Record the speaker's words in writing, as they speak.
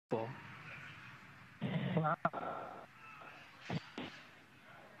Wow.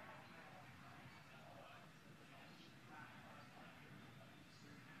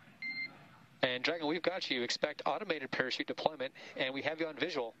 And Dragon, we've got you. Expect automated parachute deployment, and we have you on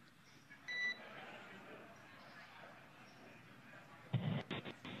visual.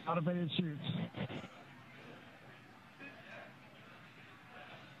 Automated shoots.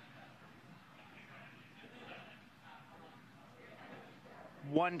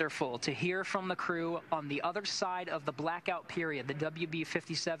 Wonderful to hear from the crew on the other side of the blackout period. The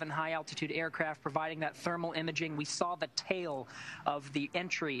WB-57 high-altitude aircraft providing that thermal imaging. We saw the tail of the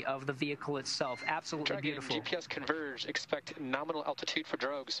entry of the vehicle itself. Absolutely Dragon, beautiful. GPS converged. Expect nominal altitude for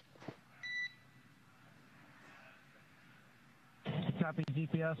drogues. Copy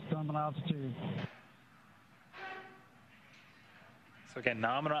GPS, nominal altitude. So again,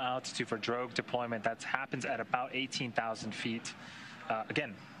 nominal altitude for drogue deployment. That happens at about 18,000 feet.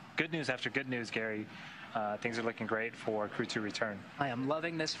 Again, good news after good news, Gary. Things are looking great for Crew-2 return. I am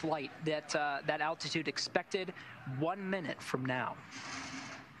loving this flight. That altitude expected 1 minute from now.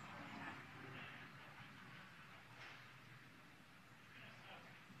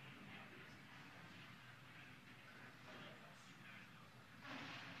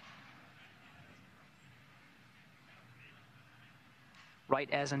 Right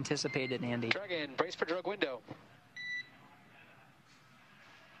as anticipated, Andy. Dragon, brace for drogue window.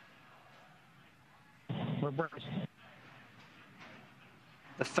 We're braced.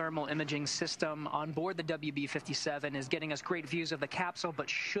 The thermal imaging system on board the WB-57 is getting us great views of the capsule, but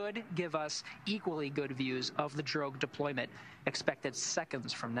should give us equally good views of the drogue deployment, expected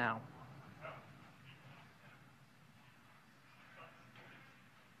seconds from now.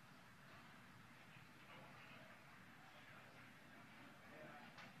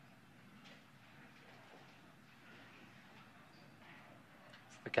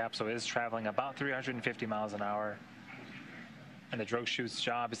 The capsule is traveling about 350 miles an hour, and the drogue chute's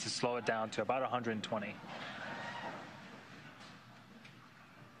job is to slow it down to about 120.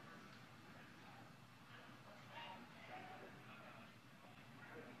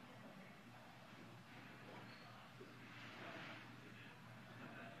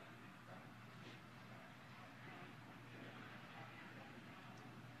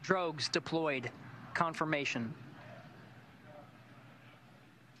 Drogues deployed. Confirmation.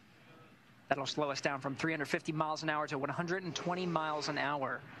 That'll slow us down from 350 miles an hour to 120 miles an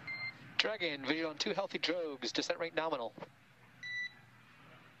hour. Dragon, visual on 2 healthy drogues. Descent rate nominal.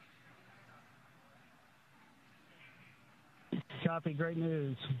 Copy, great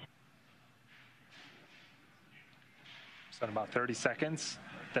news. So in about 30 seconds,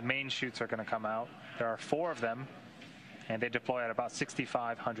 the main chutes are going to come out. There are 4 of them, and they deploy at about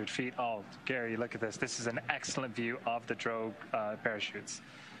 6,500 feet. Oh, Gary, look at this. This is an excellent view of the drogue parachutes.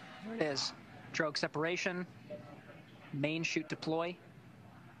 There it is. Drogue separation. Main chute deploy.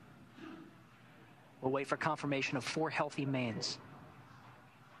 We'll wait for confirmation of 4 healthy mains.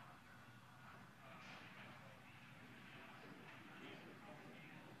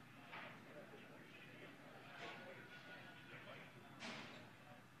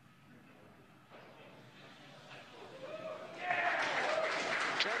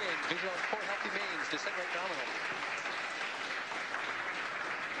 Dragon, visual on 4 healthy mains. Descent rate nominal.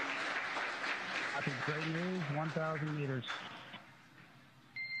 Copy, great news, 1,000 meters.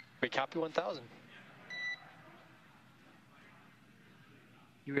 We copy 1,000.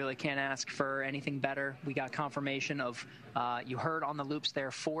 You really can't ask for anything better. We got confirmation of, you heard on the loops there,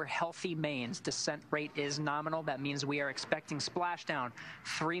 4 healthy mains. Descent rate is nominal. That means we are expecting splashdown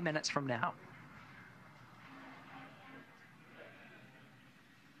 3 minutes from now.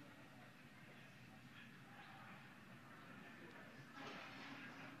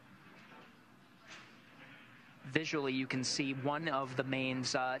 Visually, you can see one of the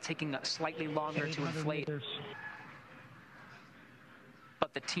mains taking slightly longer to inflate. Meters.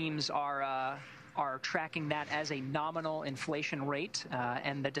 But the teams are tracking that as a nominal inflation rate,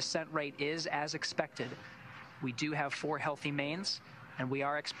 and the descent rate is as expected. We do have 4 healthy mains, and we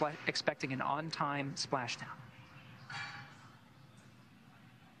are expecting an on-time splashdown.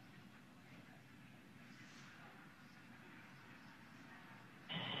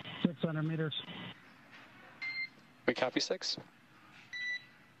 600 meters. We copy 6.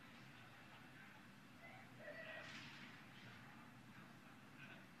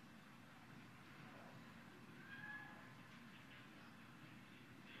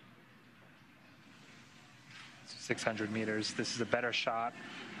 So 600 meters. This is a better shot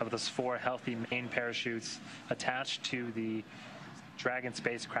of those 4 healthy main parachutes attached to the Dragon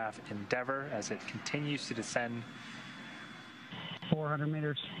spacecraft Endeavour as it continues to descend. 400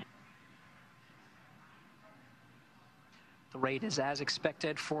 meters. The rate is as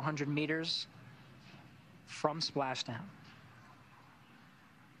expected, 400 meters from splashdown.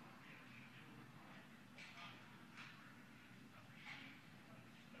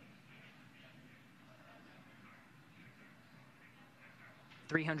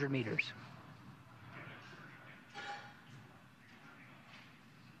 $300 meters.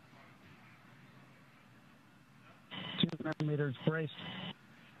 200 meters braced.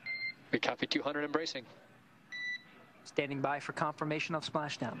 We copy 200 embracing. Standing by for confirmation of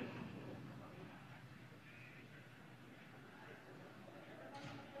splashdown.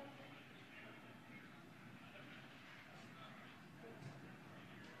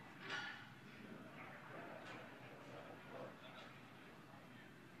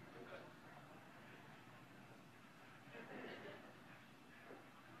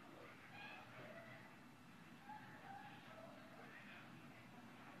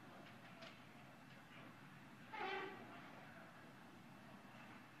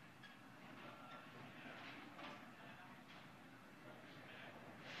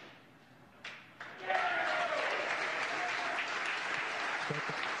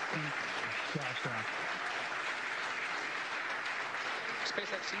 Splashdown.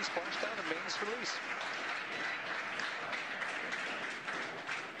 SpaceX C splashdown and mains release.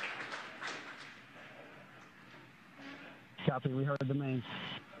 Copy, we heard the main.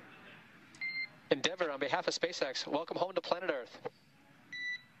 Endeavour, on behalf of SpaceX, welcome home to planet Earth.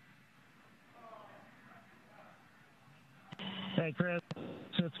 Hey, Chris,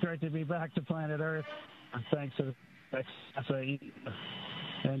 it's great to be back to planet Earth. Thanks to the NASA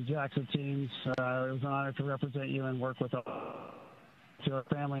and JAXA teams. It was an honor to represent you and work with your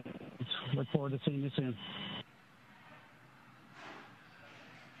family. Look forward to seeing you soon.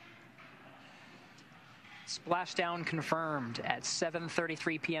 Splashdown confirmed at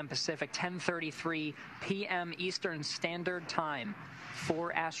 7:33 p.m. Pacific, 10:33 p.m. Eastern Standard Time.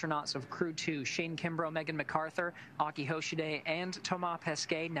 4 astronauts of Crew-2, Shane Kimbrough, Megan MacArthur, Aki Hoshide, and Thomas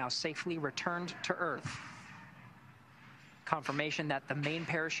Pesquet now safely returned to Earth. Confirmation that the main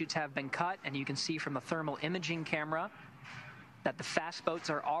parachutes have been cut, and you can see from the thermal imaging camera that the fast boats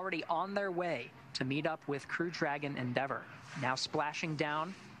are already on their way to meet up with Crew Dragon Endeavour. Now splashing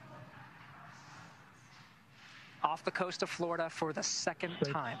down off the coast of Florida for the second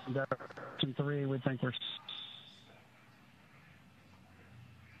time. Direction 3, we think we're...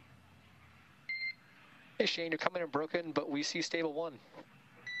 Hey Shane, you're coming in broken, but we see stable 1.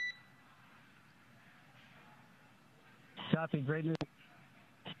 Copy, great news.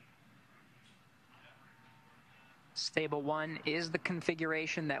 Stable 1 is the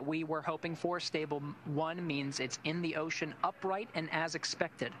configuration that we were hoping for. Stable 1 means it's in the ocean upright and as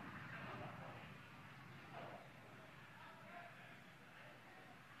expected.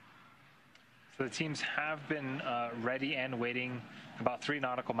 So the teams have been ready and waiting about 3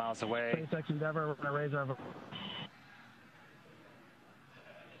 nautical miles away. SpaceX Endeavour, we're going to raise our...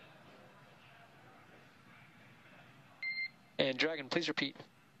 And Dragon, please repeat.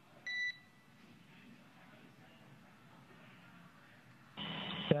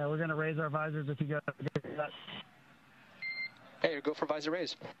 Yeah, we're going to raise our visors if you got that. Hey, go for visor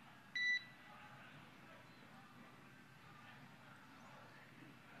raise.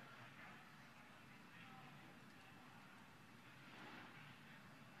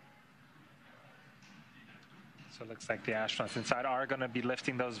 So it looks like the astronauts inside are going to be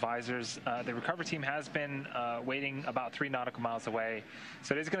lifting those visors. The recovery team has been waiting about 3 nautical miles away.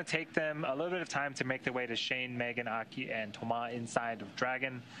 So it is going to take them a little bit of time to make their way to Shane, Megan, Aki, and Thomas inside of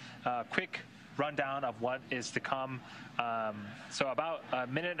Dragon. Quick rundown of what is to come. So about a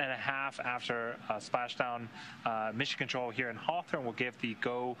minute and a half after splashdown, Mission Control here in Hawthorne will give the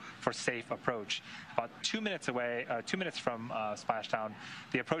go for safe approach. About 2 minutes away, 2 minutes from splashdown,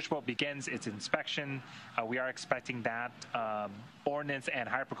 the approach boat begins its inspection. We are expecting that ordnance and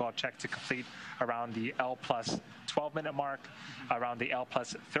hypergol check to complete around the L plus 12-minute mark, around the L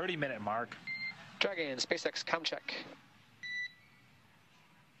plus 30-minute mark. Dragon, SpaceX com check.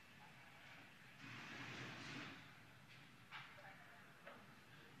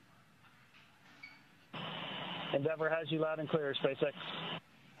 Endeavour has you loud and clear, SpaceX.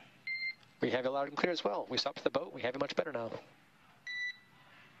 We have you loud and clear as well. We stopped the boat. We have you much better now.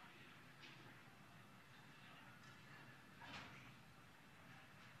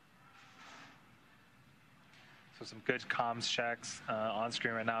 So some good comms checks on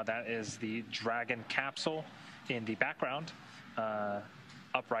screen right now. That is the Dragon capsule in the background,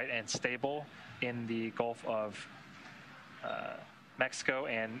 upright and stable in the Gulf of Mexico,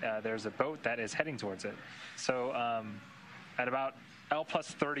 and there's a boat that is heading towards it. So At about L plus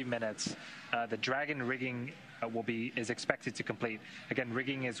 30 minutes, the Dragon rigging is expected to complete. Again,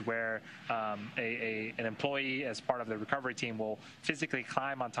 rigging is where an employee as part of the recovery team will physically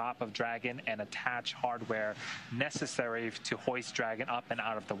climb on top of Dragon and attach hardware necessary to hoist Dragon up and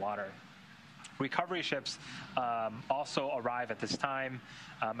out of the water. Recovery ships also arrive at this time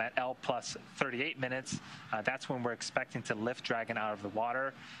at L plus 38 minutes. That's when we're expecting to lift Dragon out of the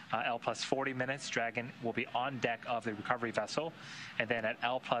water. L plus 40 minutes, Dragon will be on deck of the recovery vessel. And then at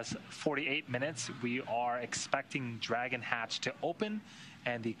L plus 48 minutes, we are expecting Dragon hatch to open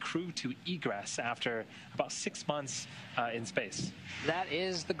and the crew to egress after about 6 months in space. That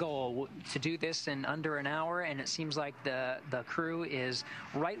is the goal, to do this in under an hour, and it seems like the crew is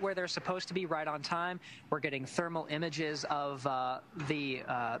right where they're supposed to be, right on time. We're getting thermal images of the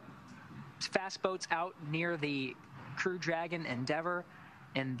fast boats out near the Crew Dragon Endeavour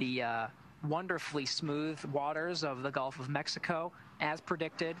in the wonderfully smooth waters of the Gulf of Mexico, as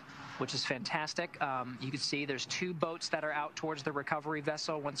predicted, which is fantastic. You can see there's 2 boats that are out towards the recovery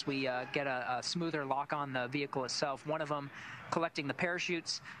vessel once we get a smoother lock on the vehicle itself. One of them collecting the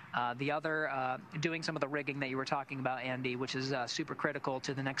parachutes, the other doing some of the rigging that you were talking about, Andy, which is super critical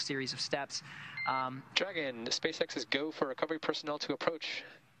to the next series of steps. Dragon, SpaceX is go for recovery personnel to approach.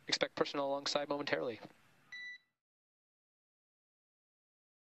 Expect personnel alongside momentarily.